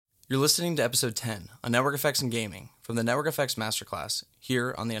You're listening to episode 10 on Network Effects and Gaming from the Network Effects Masterclass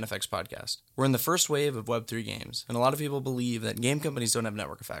here on the NFX podcast. We're in the first wave of Web3 games, and a lot of people believe that game companies don't have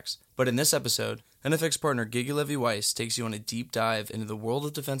network effects. But in this episode, NFX partner Gigi Levy-Weiss takes you on a deep dive into the world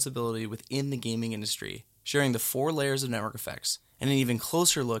of defensibility within the gaming industry, sharing the 4 layers of network effects, and an even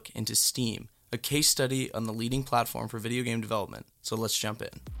closer look into Steam, a case study on the leading platform for video game development. So let's jump in.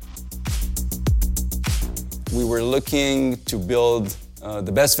 We were looking to build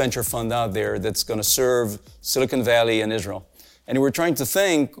the best venture fund out there that's going to serve Silicon Valley and Israel. And we're trying to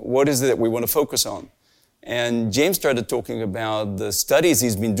think, what is it that we want to focus on? And James started talking about the studies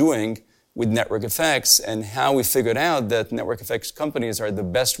he's been doing with network effects and how we figured out that network effects companies are the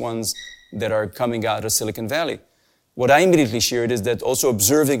best ones that are coming out of Silicon Valley. What I immediately shared is that also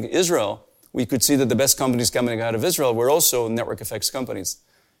observing Israel, we could see that the best companies coming out of Israel were also network effects companies.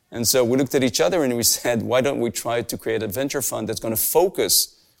 And so we looked at each other and we said, why don't we try to create a venture fund that's going to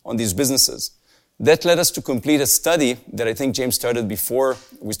focus on these businesses? That led us to complete a study that I think James started before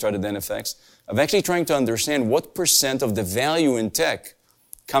we started NFX, of actually trying to understand what % of the value in tech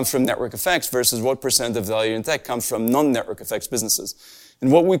comes from network effects versus what % of value in tech comes from non-network effects businesses.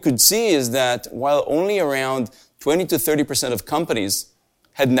 And what we could see is that while only around 20 to 30% of companies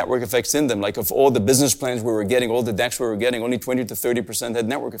had network effects in them. Like of all the business plans we were getting, all the decks we were getting, only 20 to 30% had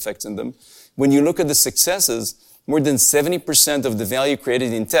network effects in them. When you look at the successes, more than 70% of the value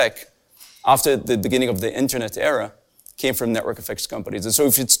created in tech after the beginning of the internet era came from network effects companies. And so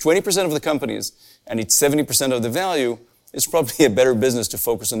if it's 20% of the companies and it's 70% of the value, it's probably a better business to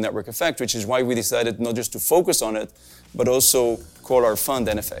focus on network effect, which is why we decided not just to focus on it, but also call our fund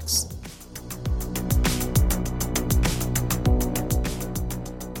NFX.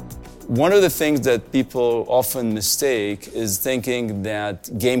 One of the things that people often mistake is thinking that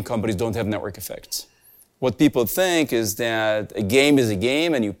game companies don't have network effects. What people think is that a game is a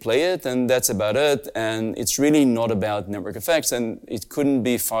game and you play it and that's about it, and it's really not about network effects, and it couldn't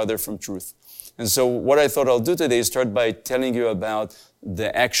be farther from truth. And so what I thought I'll do today is start by telling you about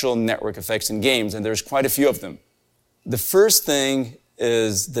the actual network effects in games, and there's quite a few of them. The first thing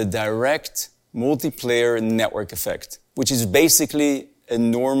is the direct multiplayer network effect, which is basically a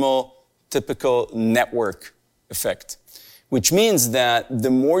normal typical network effect, which means that the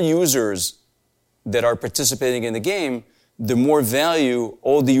more users that are participating in the game, the more value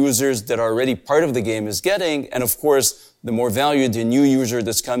all the users that are already part of the game is getting, and of course, the more value the new user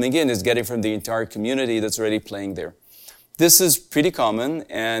that's coming in is getting from the entire community that's already playing there. This is pretty common,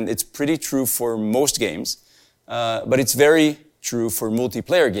 and it's pretty true for most games, but it's very true for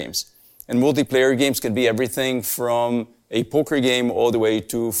multiplayer games. And multiplayer games can be everything from a poker game all the way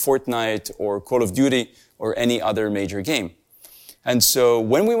to Fortnite or Call of Duty or any other major game. And so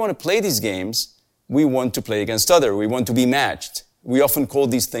when we want to play these games, we want to play against others. We want to be matched. We often call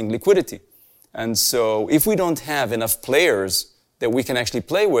these things liquidity. And so if we don't have enough players that we can actually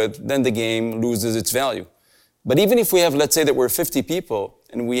play with, then the game loses its value. But even if we have, let's say that we're 50 people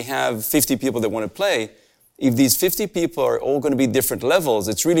and we have 50 people that want to play, if these 50 people are all going to be different levels,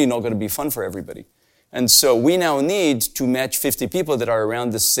 it's really not going to be fun for everybody. And so we now need to match 50 people that are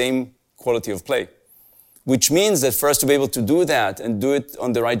around the same quality of play, which means that for us to be able to do that and do it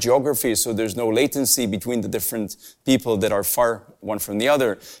on the right geography so there's no latency between the different people that are far one from the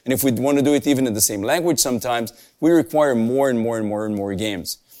other, and if we want to do it even in the same language sometimes, we require more and more and more and more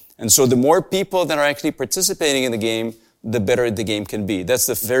games. And so the more people that are actually participating in the game, the better the game can be. That's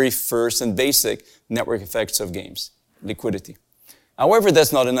the very first and basic network effects of games, liquidity. However,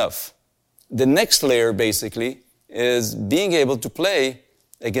 that's not enough. The next layer, basically, is being able to play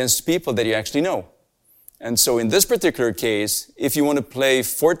against people that you actually know. And so in this particular case, if you want to play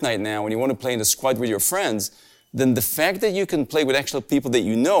Fortnite now and you want to play in a squad with your friends, then the fact that you can play with actual people that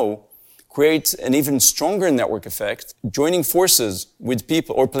you know creates an even stronger network effect. Joining forces with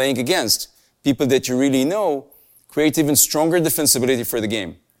people or playing against people that you really know creates even stronger defensibility for the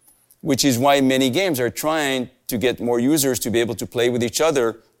game, which is why many games are trying to get more users to be able to play with each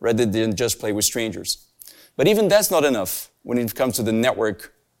other rather than just play with strangers. But even that's not enough when it comes to the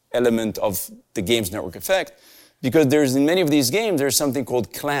network element of the game's network effect, because in many of these games, there's something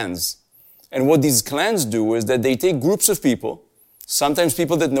called clans. And what these clans do is that they take groups of people, sometimes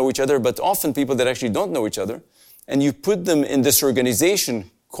people that know each other, but often people that actually don't know each other, and you put them in this organization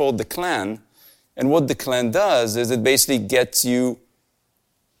called the clan. And what the clan does is it basically gets you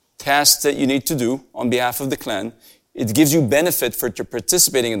tasks that you need to do on behalf of the clan. It gives you benefit for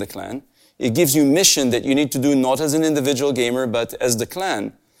participating in the clan. It gives you mission that you need to do not as an individual gamer, but as the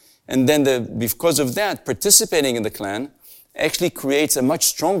clan. And then because of that, participating in the clan actually creates a much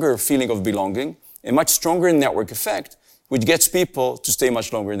stronger feeling of belonging, a much stronger network effect, which gets people to stay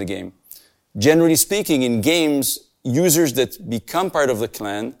much longer in the game. Generally speaking, in games, users that become part of the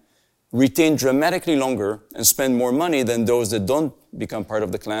clan retain dramatically longer and spend more money than those that don't become part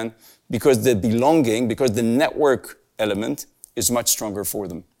of the clan because the belonging, because the network element is much stronger for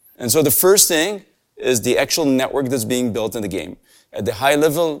them. And so the first thing is the actual network that's being built in the game. At the high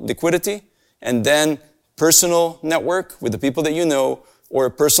level, liquidity, and then personal network with the people that you know, or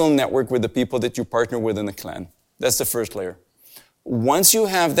a personal network with the people that you partner with in the clan. That's the first layer. Once you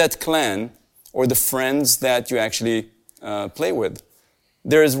have that clan, or the friends that you actually play with,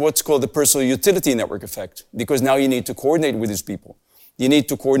 there is what's called the personal utility network effect, because now you need to coordinate with these people. You need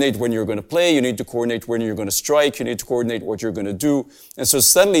to coordinate when you're going to play, you need to coordinate when you're going to strike, you need to coordinate what you're going to do. And so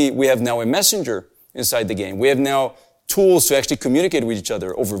suddenly we have now a messenger inside the game. We have now tools to actually communicate with each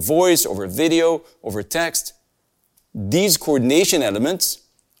other over voice, over video, over text. These coordination elements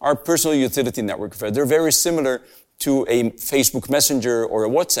are personal utility network effect. They're very similar to a Facebook Messenger or a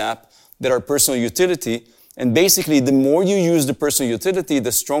WhatsApp that are personal utility. And basically, the more you use the personal utility,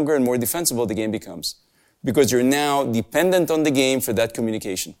 the stronger and more defensible the game becomes, because you're now dependent on the game for that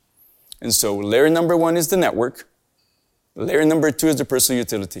communication. And so layer number one is the network. Layer number two is the personal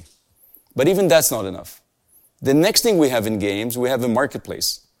utility. But even that's not enough. The next thing we have in games, we have a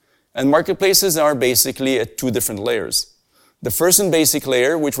marketplace. And marketplaces are basically at two different layers. The first and basic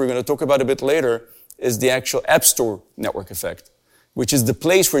layer, which we're going to talk about a bit later, is the actual App Store network effect, which is the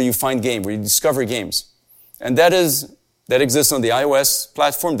place where you find games, where you discover games. And that exists on the iOS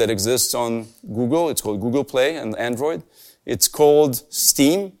platform, that exists on Google. It's called Google Play and Android. It's called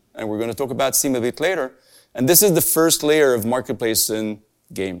Steam, and we're going to talk about Steam a bit later. And this is the first layer of marketplace in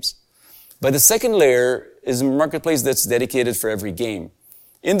games. But the second layer is a marketplace that's dedicated for every game.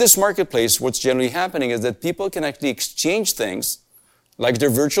 In this marketplace, what's generally happening is that people can actually exchange things, like their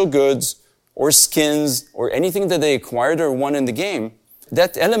virtual goods, or skins, or anything that they acquired or won in the game.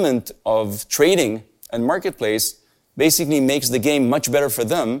 That element of trading and marketplace basically makes the game much better for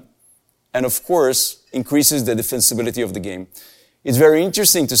them, and of course, increases the defensibility of the game. It's very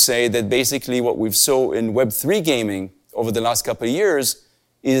interesting to say that basically what we've saw in Web3 gaming over the last couple of years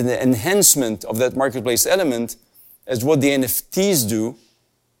is the enhancement of that marketplace element as what the NFTs do.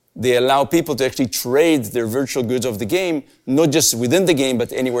 They allow people to actually trade their virtual goods of the game, not just within the game,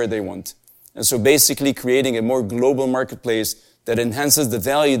 but anywhere they want. And so basically creating a more global marketplace that enhances the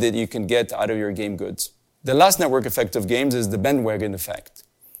value that you can get out of your game goods. The last network effect of games is the bandwagon effect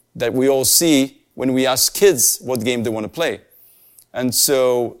that we all see when we ask kids what game they want to play. And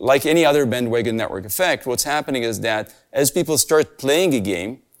so, like any other bandwagon network effect, what's happening is that as people start playing a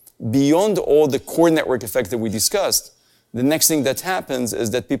game, beyond all the core network effect that we discussed, the next thing that happens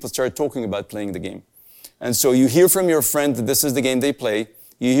is that people start talking about playing the game. And so you hear from your friend that this is the game they play.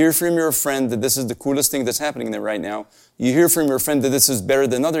 You hear from your friend that this is the coolest thing that's happening there right now. You hear from your friend that this is better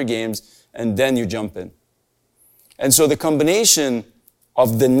than other games, and then you jump in. And so the combination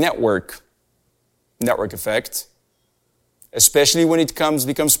of the network effect, especially when it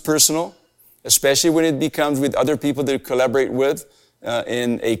becomes personal, especially when it becomes with other people that you collaborate with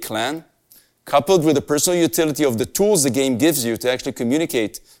in a clan, coupled with the personal utility of the tools the game gives you to actually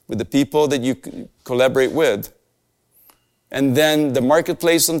communicate with the people that you collaborate with, and then the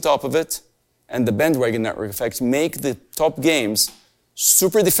marketplace on top of it, and the bandwagon network effect make the top games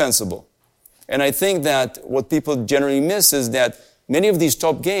super defensible. And I think that what people generally miss is that many of these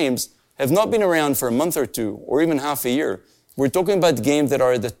top games have not been around for a month or two, or even half a year. We're talking about games that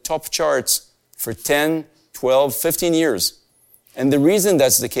are at the top charts for 10, 12, 15 years. And the reason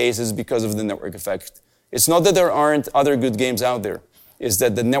that's the case is because of the network effect. It's not that there aren't other good games out there. It's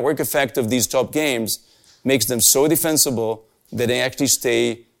that the network effect of these top games makes them so defensible that they actually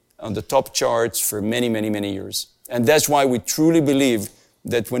stay on the top charts for many, many, many years. And that's why we truly believe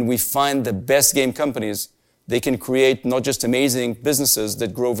that when we find the best game companies, they can create not just amazing businesses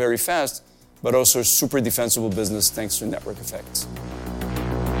that grow very fast, but also super defensible business thanks to network effects.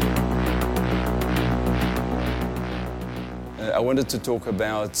 I wanted to talk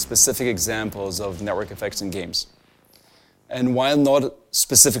about specific examples of network effects in games. And while not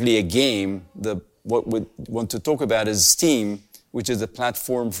specifically a game, what we want to talk about is Steam, which is a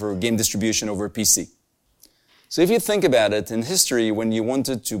platform for game distribution over PC. So if you think about it, in history, when you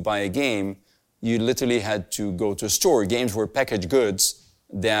wanted to buy a game, you literally had to go to a store. Games were packaged goods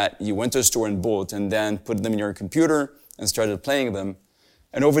that you went to a store and bought and then put them in your computer and started playing them.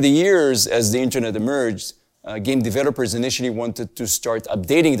 And over the years, as the internet emerged, game developers initially wanted to start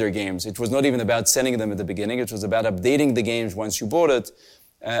updating their games. It was not even about selling them at the beginning. It was about updating the games once you bought it.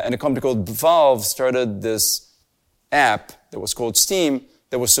 And a company called Valve started this app that was called Steam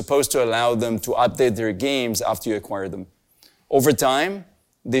that was supposed to allow them to update their games after you acquired them. Over time,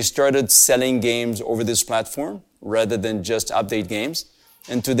 they started selling games over this platform rather than just update games.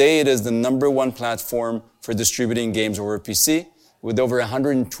 And today it is the #1 platform for distributing games over PC, with over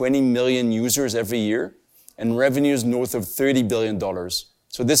 120 million users every year and revenues north of $30 billion.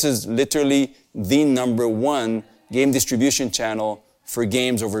 So this is literally the #1 game distribution channel for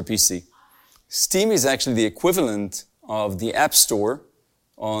games over PC. Steam is actually the equivalent of the App Store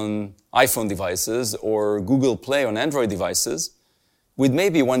on iPhone devices or Google Play on Android devices, with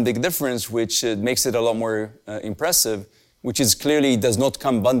maybe one big difference, which makes it a lot more impressive, which is clearly it does not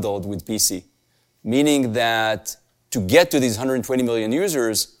come bundled with PC. Meaning that to get to these 120 million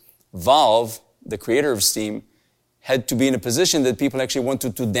users, Valve, the creator of Steam, had to be in a position that people actually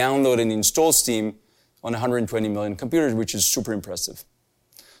wanted to download and install Steam on 120 million computers, which is super impressive.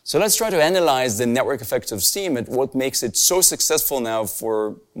 So let's try to analyze the network effects of Steam and what makes it so successful now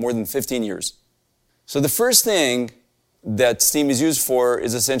for more than 15 years. So the first thing that Steam is used for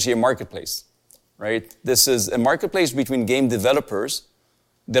is essentially a marketplace, right? This is a marketplace between game developers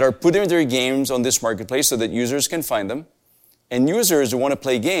that are putting their games on this marketplace so that users can find them, and users who want to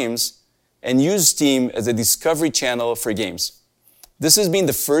play games and use Steam as a discovery channel for games. This has been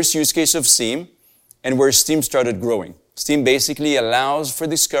the first use case of Steam and where Steam started growing. Steam basically allows for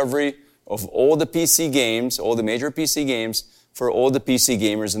discovery of all the PC games, all the major PC games, for all the PC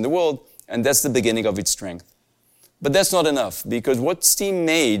gamers in the world, and that's the beginning of its strength. But that's not enough, because what Steam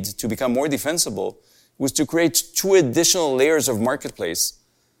made to become more defensible was to create 2 additional layers of marketplace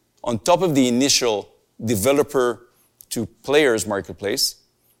on top of the initial developer to players marketplace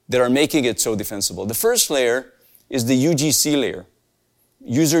that are making it so defensible. The first layer is the UGC layer,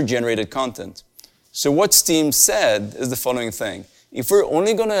 user-generated content. So what Steam said is the following thing. If we're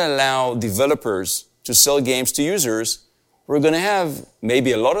only going to allow developers to sell games to users, we're going to have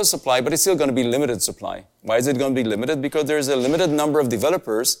maybe a lot of supply, but it's still going to be limited supply. Why is it going to be limited? Because there's a limited number of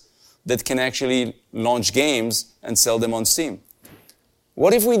developers that can actually launch games and sell them on Steam.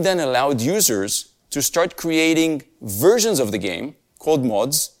 What if we then allowed users to start creating versions of the game called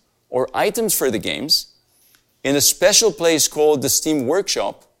mods or items for the games in a special place called the Steam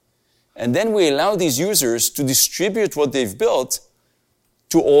Workshop, and then we allow these users to distribute what they've built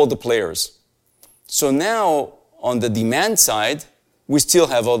to all the players. So now, on the demand side, we still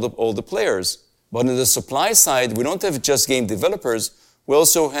have all the players. But on the supply side, we don't have just game developers. We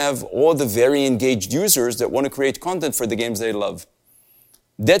also have all the very engaged users that want to create content for the games they love.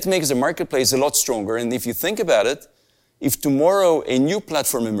 That makes the marketplace a lot stronger. And if you think about it, if tomorrow a new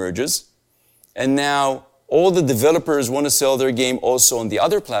platform emerges, and now all the developers want to sell their game also on the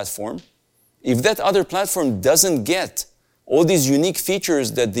other platform, if that other platform doesn't get all these unique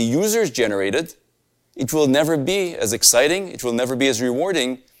features that the users generated, it will never be as exciting, it will never be as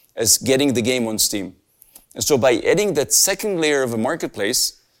rewarding as getting the game on Steam. And so by adding that second layer of a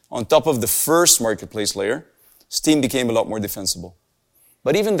marketplace on top of the first marketplace layer, Steam became a lot more defensible.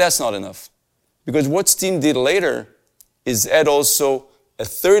 But even that's not enough. Because what Steam did later is add also a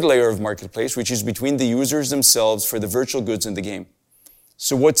third layer of marketplace, which is between the users themselves for the virtual goods in the game.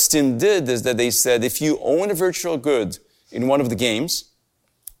 So what Steam did is that they said, if you own a virtual good in one of the games,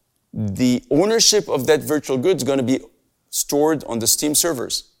 the ownership of that virtual good is going to be stored on the Steam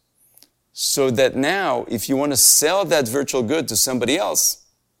servers. So that now, if you want to sell that virtual good to somebody else,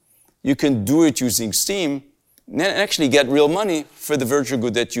 you can do it using Steam and actually get real money for the virtual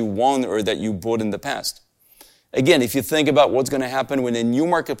good that you won or that you bought in the past. Again, if you think about what's going to happen when a new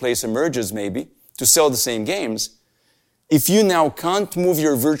marketplace emerges maybe to sell the same games, if you now can't move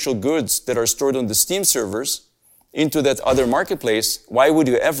your virtual goods that are stored on the Steam servers into that other marketplace, why would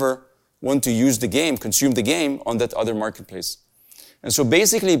you ever want to use the game, consume the game on that other marketplace? And so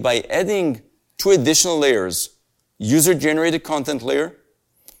basically by adding 2 additional layers, user-generated content layer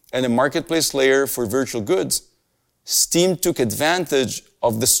and a marketplace layer for virtual goods, Steam took advantage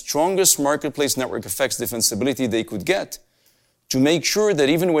of the strongest marketplace network effects defensibility they could get to make sure that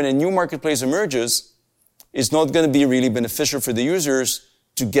even when a new marketplace emerges, it's not going to be really beneficial for the users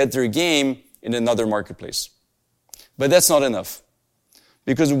to get their game in another marketplace. But that's not enough.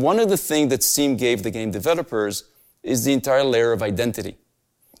 Because one of the things that Steam gave the game developers is the entire layer of identity.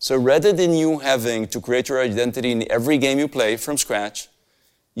 So rather than you having to create your identity in every game you play from scratch,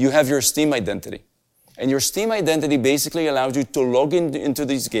 you have your Steam identity. And your Steam identity basically allows you to log into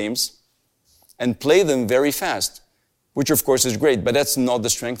these games and play them very fast, which of course is great, but that's not the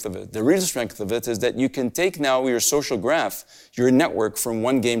strength of it. The real strength of it is that you can take now your social graph, your network, from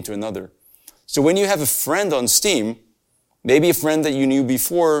one game to another. So when you have a friend on Steam, maybe a friend that you knew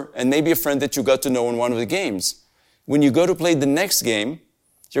before, and maybe a friend that you got to know in one of the games, when you go to play the next game,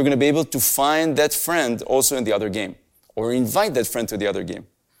 you're going to be able to find that friend also in the other game. or invite that friend to the other game.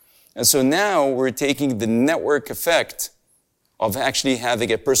 And so now we're taking the network effect of actually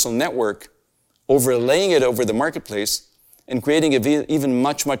having a personal network, overlaying it over the marketplace, and creating an even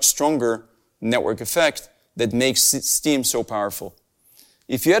much, much stronger network effect that makes Steam so powerful.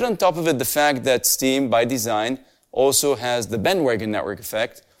 If you add on top of it the fact that Steam, by design, also has the bandwagon network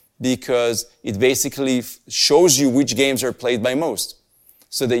effect, because it basically shows you which games are played by most.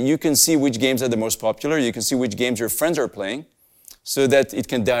 So that you can see which games are the most popular, you can see which games your friends are playing, so that it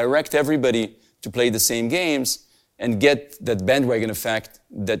can direct everybody to play the same games and get that bandwagon effect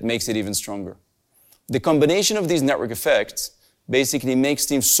that makes it even stronger. The combination of these network effects basically makes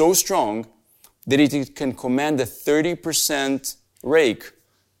Steam so strong that it can command a 30% rake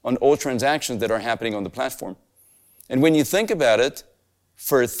on all transactions that are happening on the platform. And when you think about it,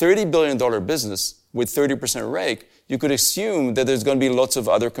 for a $30 billion business with 30% rake, you could assume that there's going to be lots of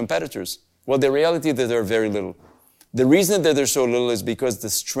other competitors. Well, the reality is that there are very little. The reason that there's so little is because the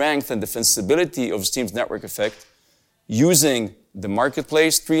strength and defensibility of Steam's network effect, using the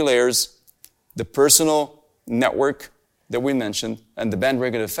marketplace 3 layers, the personal network that we mentioned, and the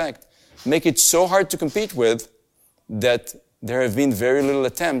bandwagon effect, make it so hard to compete with that there have been very little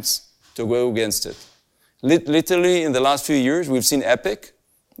attempts to go against it. Literally, in the last few years, we've seen Epic,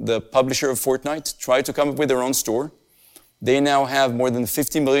 the publisher of Fortnite, try to come up with their own store. They now have more than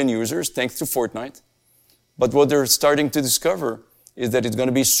 50 million users thanks to Fortnite. But what they're starting to discover is that it's going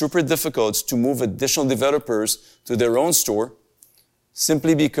to be super difficult to move additional developers to their own store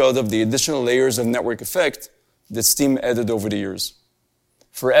simply because of the additional layers of network effect that Steam added over the years.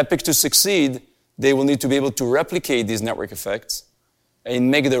 For Epic to succeed, they will need to be able to replicate these network effects and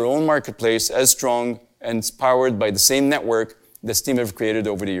make their own marketplace as strong and powered by the same network that Steam have created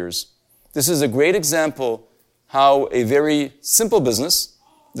over the years. This is a great example how a very simple business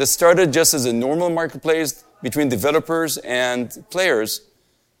that started just as a normal marketplace between developers and players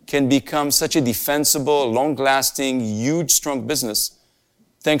can become such a defensible, long-lasting, huge, strong business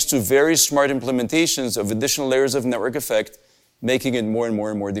thanks to very smart implementations of additional layers of network effect, making it more and more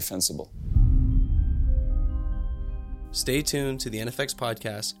and more defensible. Stay tuned to the NFX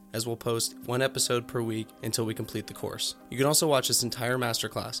podcast, as we'll post 1 episode per week until we complete the course. You can also watch this entire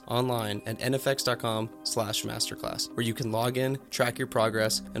masterclass online at nfx.com/masterclass, where you can log in, track your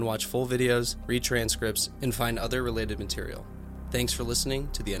progress, and watch full videos, read transcripts, and find other related material. Thanks for listening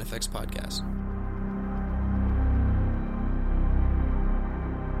to the NFX podcast.